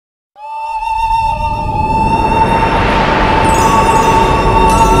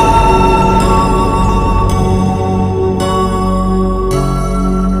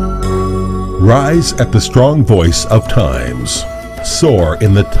Rise at the strong voice of times. Soar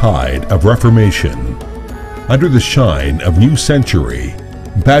in the tide of reformation. Under the shine of new century,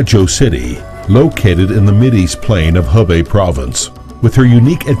 Baijiu City, located in the Mideast plain of Hebei province, with her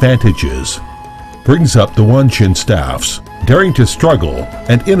unique advantages, brings up the WANXIN staffs, daring to struggle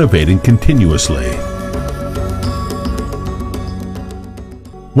and innovating continuously.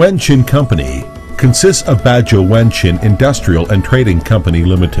 WANXIN Company consists of Baijiu WANXIN Industrial and Trading Company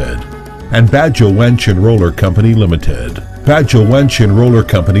Limited and Baijiu WANXIN Roller Company Limited. Baijiu WANXIN Roller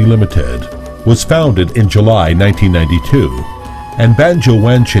Company Limited was founded in July 1992, and Baijiu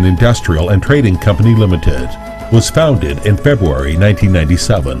WANXIN Industrial and Trading Company Limited was founded in February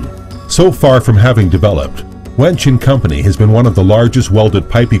 1997. So far from having developed, WANXIN Company has been one of the largest welded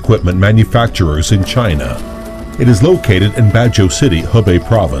pipe equipment manufacturers in China. It is located in Baijiu City, Hebei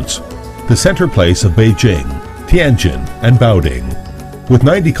Province, the center place of Beijing, Tianjin, and Baoding, with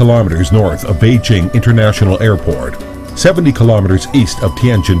 90 kilometers north of Beijing International Airport, 70 kilometers east of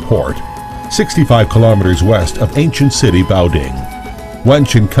Tianjin Port, 65 kilometers west of ancient city Baoding.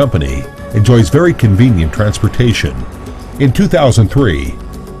 WANXIN Company enjoys very convenient transportation. In 2003,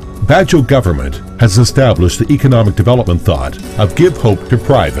 Baijiu government has established the economic development thought of give hope to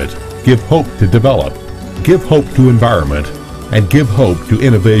private, give hope to develop, give hope to environment, and give hope to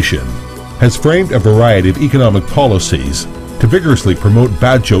innovation, has framed a variety of economic policies to vigorously promote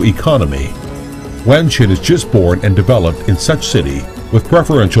Baijiu economy. WANXIN is just born and developed in such city with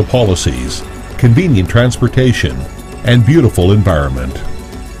preferential policies, convenient transportation, and beautiful environment.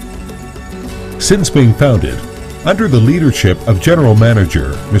 Since being founded, under the leadership of General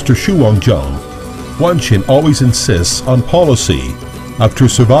Manager Mr. Hugo Pan, WANXIN always insists on policy of to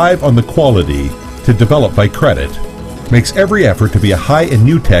survive on the quality, to develop by credit, makes every effort to be a high and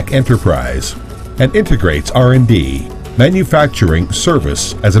new tech enterprise, and integrates R&D, manufacturing,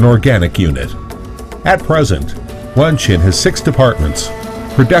 service as an organic unit. At present, WANXIN has 6 departments: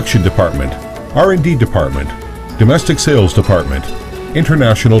 Production Department, R&D Department, Domestic Sales Department,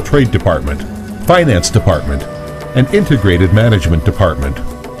 International Trade Department, Finance Department, and Integrated Management Department.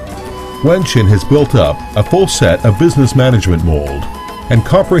 WANXIN has built up a full set of business management mold and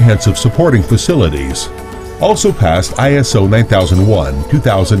comprehensive supporting facilities, also passed ISO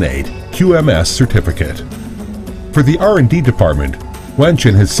 9001-2008 QMS certificate. For the R&D department,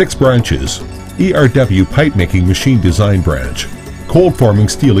 WANXIN has 6 branches: ERW Pipe Making Machine Design Branch, Cold Forming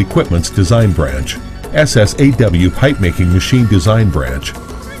Steel Equipments Design Branch, SSAW Pipe Making Machine Design Branch,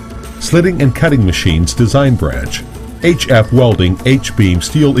 Slitting and Cutting Machines Design Branch, HF Welding H-Beam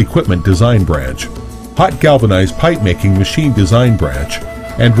Steel Equipment Design Branch, Hot Galvanized Pipe Making Machine Design Branch,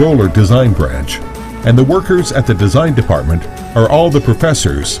 and Roller Design Branch. And the workers at the design department are all the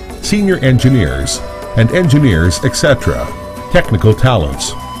professors, senior engineers, and engineers, etc., technical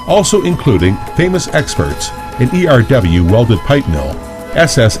talents, also including famous experts in ERW welded pipe mill,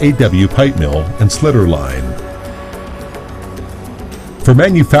 SSAW pipe mill, and slitter line. For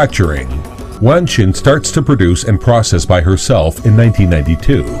manufacturing, WANXIN starts to produce and process by herself in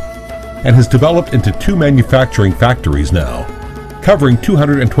 1992 and has developed into 2 manufacturing factories now, covering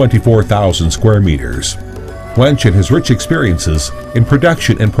 224,000 square meters. WANXIN has rich experiences in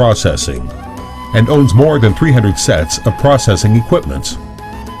production and processing and owns more than 300 sets of processing equipment,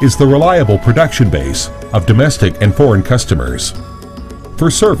 is the reliable production base of domestic and foreign customers.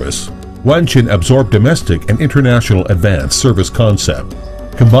 For service, WANXIN absorbed domestic and international advanced service concept,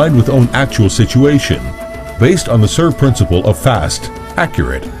 combined with own actual situation, based on the serve principle of fast,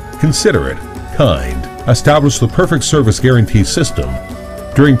 accurate, considerate, kind, establish the perfect service guarantee system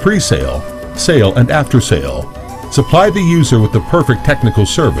during pre-sale, sale, and after-sale, supply the user with the perfect technical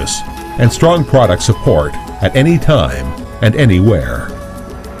service and strong product support at any time and anywhere.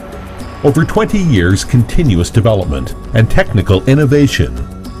 Over 20 years continuous development and technical innovation,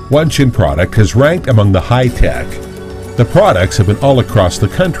 WANXIN product has ranked among the high-tech. The products have been all across the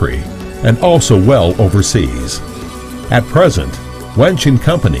country and also well overseas. At present, WANXIN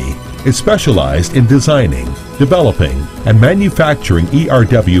Company is specialized in designing, developing, and manufacturing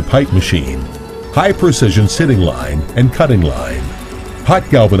ERW pipe machine, high-precision sitting line and cutting line, hot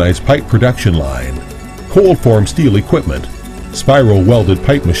galvanized pipe production line, cold form steel equipment, spiral welded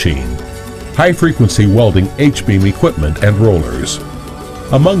pipe machine, high-frequency welding H-beam equipment and rollers.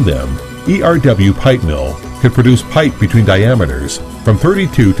 Among them, ERW pipe mill can produce pipe between diameters from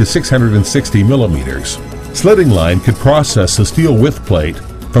 32 to 660 millimeters. Slitting line can process the steel width plate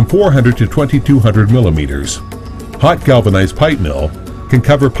from 400 to 2200 millimeters. Hot galvanized pipe mill can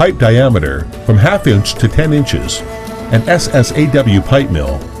cover pipe diameter from ½ inch to 10 inches. An SSAW pipe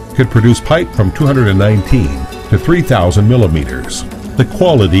mill can produce pipe from 219 to 3000 millimeters. The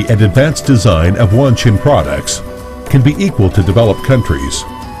quality and advanced design of WANXIN products can be equal to developed countries,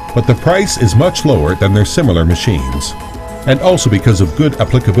 but the price is much lower than their similar machines. And also because of good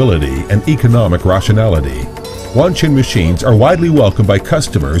applicability and economic rationality, WANXIN machines are widely welcomed by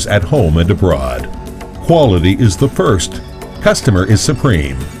customers at home and abroad. Quality is the first, customer is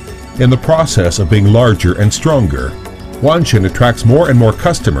supreme. In the process of being larger and stronger, WANXIN attracts more and more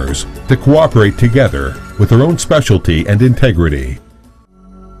customers to cooperate together with their own specialty and integrity.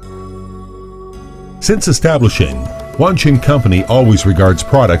 Since establishing, WANXIN Company always regards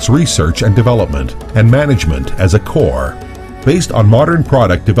products research and development and management as a core, based on modern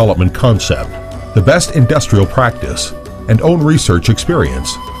product development concept, the best industrial practice, and own research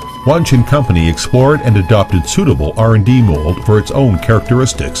experience. WANXIN Company explored and adopted suitable R&D mold for its own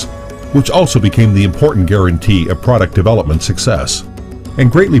characteristics, which also became the important guarantee of product development success,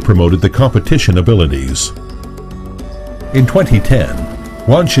 and greatly promoted the competition abilities. In 2010,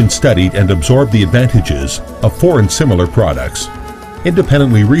 WANXIN studied and absorbed the advantages of foreign similar products,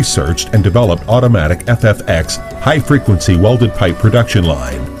 independently researched and developed automatic FFX high-frequency welded pipe production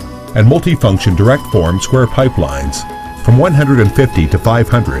line and multifunction direct form square pipelines from 150 to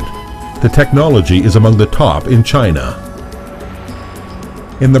 500. The technology is among the top in China.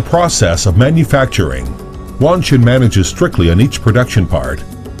 In the process of manufacturing, WANXIN manages strictly on each production part.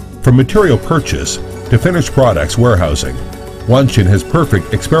 From material purchase to finished products warehousing, WANXIN has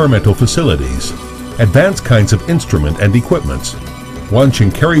perfect experimental facilities, advanced kinds of instrument and equipments.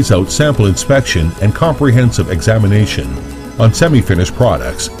 WANXIN carries out sample inspection and comprehensive examination on semi-finished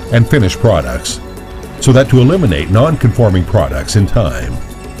products and finished products, so that to eliminate non-conforming products in time.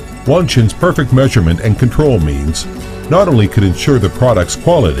 WANXIN's perfect measurement and control means not only could ensure the product's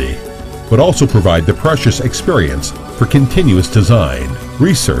quality, but also provide the precious experience for continuous design,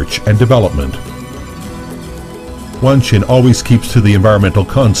 research, and development. WANXIN always keeps to the environmental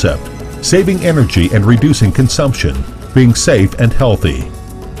concept, saving energy and reducing consumption, being safe and healthy.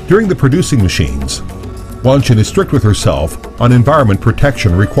 During the producing machines, WANXIN is strict with herself on environment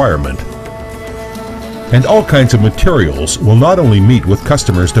protection requirement. And all kinds of materials will not only meet with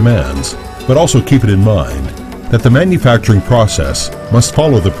customers' demands, but also keep it in mind that the manufacturing process must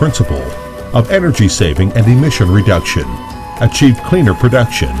follow the principle of energy saving and emission reduction, achieve cleaner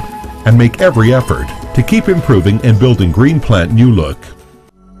production, and make every effort to keep improving and building green plant new look.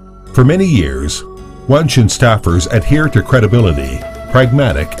 For many years, WANXIN staffers adhere to credibility,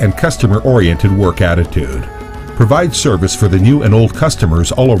 pragmatic and customer-oriented work attitude, provide service for the new and old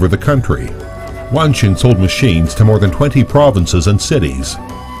customers all over the country. WANXIN sold machines to more than 20 provinces and cities,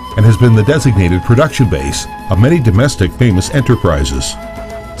 and has been the designated production base of many domestic famous enterprises,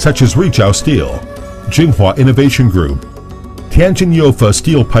 such as Rizhao Steel, Jinhua Innovation Group, Tianjin Youfa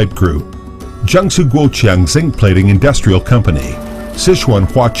Steel Pipe Group, Jiangsu Guoqiang Zinc Plating Industrial Company, Sichuan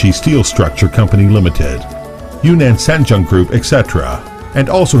Huaqi Steel Structure Company Limited, Yunnan Sanjiang Group, etc., and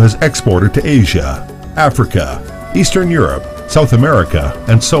also has exported to Asia, Africa, Eastern Europe, South America,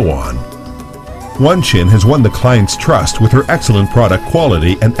 and so on. WANXIN has won the client's trust with her excellent product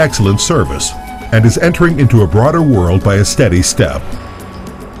quality and excellent service, and is entering into a broader world by a steady step.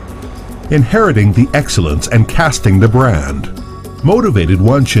 Inheriting the excellence and casting the brand, motivated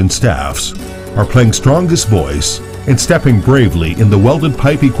WANXIN staffs are playing strongest voice and stepping bravely in the welded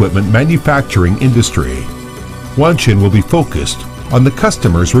pipe equipment manufacturing industry. WANXIN will be focused on the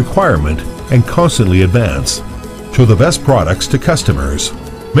customer's requirement and constantly advance, show the best products to customers,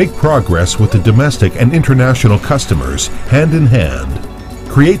 make progress with the domestic and international customers hand in hand,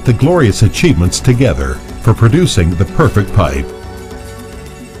 create the glorious achievements together for producing the perfect pipe.